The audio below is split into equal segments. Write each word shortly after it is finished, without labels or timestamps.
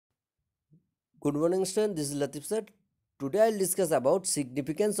Good morning, student. This is Latif sir. Today I'll discuss about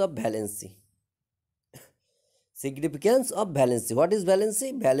significance of valency. Significance of valency. What is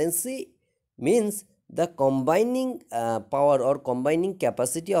valency? Valency means the combining power or combining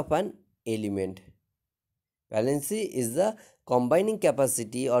capacity of an element. Valency is the combining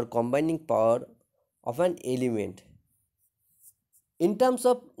capacity or combining power of an element. In terms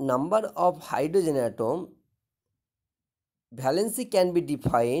of number of hydrogen atom, valency can be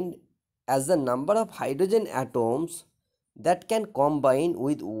defined as the number of hydrogen atoms that can combine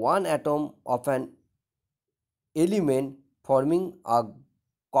with one atom of an element forming a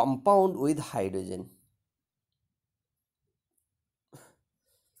compound with hydrogen.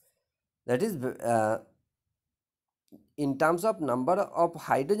 That is, in terms of number of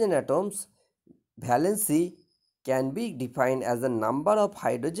hydrogen atoms, valency can be defined as the number of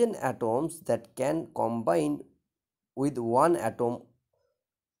hydrogen atoms that can combine with one atom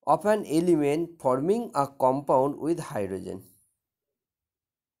of an element forming a compound with hydrogen.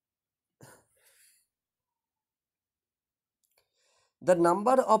 The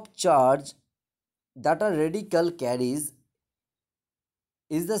number of charge that a radical carries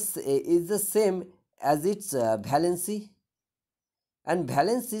is the same as its valency, and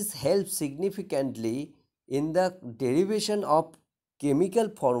valencies help significantly in the derivation of chemical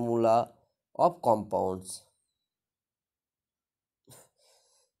formula of compounds.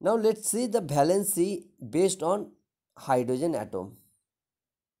 Now let's see the valency based on hydrogen atom.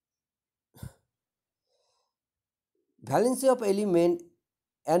 Valency of element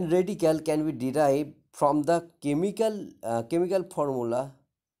and radical can be derived from the chemical formula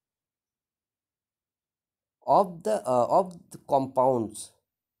of the compounds,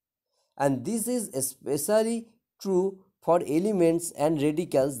 and this is especially true for elements and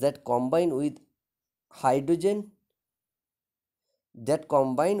radicals that combine with hydrogen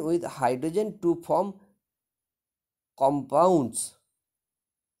to form compounds.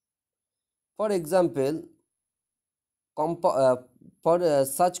 For example, for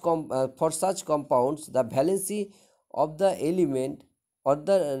such compounds, the valency of the element or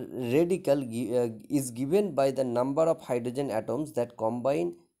the radical is given by the number of hydrogen atoms that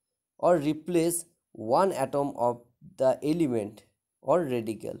combine or replace one atom of the element or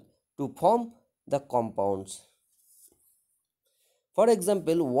radical to form the compounds. For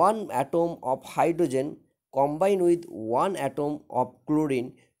example, one atom of hydrogen combine with one atom of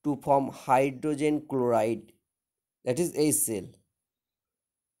chlorine to form hydrogen chloride, that is HCl.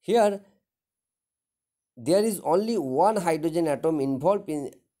 Here there is only one hydrogen atom involved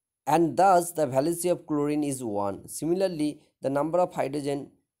in, and thus the valency of chlorine is 1. Similarly, the number of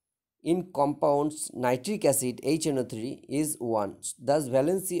hydrogen in compounds nitric acid HNO3 is 1. Thus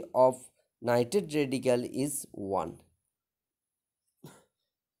valency of nitrate radical is 1.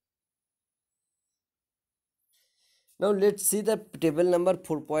 Now let's see the table number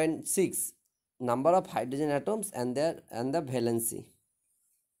 4.6, number of hydrogen atoms and the valency.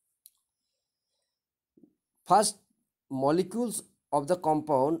 First, molecules of the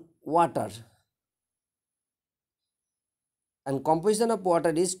compound water, and composition of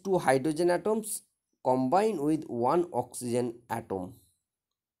water is 2 hydrogen atoms combined with 1 oxygen atom,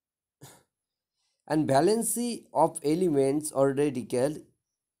 and valency of elements or radical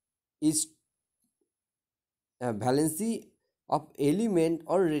is valency of element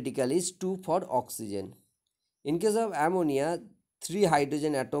or radical is 2 for oxygen. In case of ammonia, 3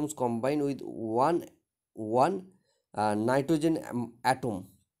 hydrogen atoms combine with one nitrogen atom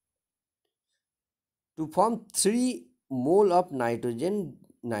to form 3 mole of nitrogen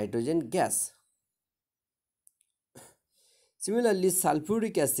gas. Similarly,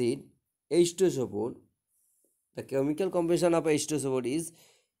 sulfuric acid H2SO4, the chemical composition of H2SO4 is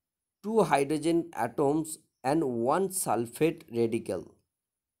 2 hydrogen atoms and 1 sulfate radical.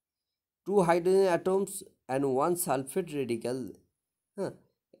 2 hydrogen atoms and 1 sulfate radical.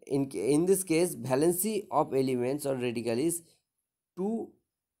 In this case, valency of elements or radical is 2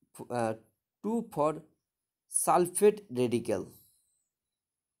 for sulfate radical.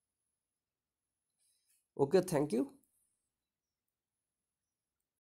 Okay, thank you.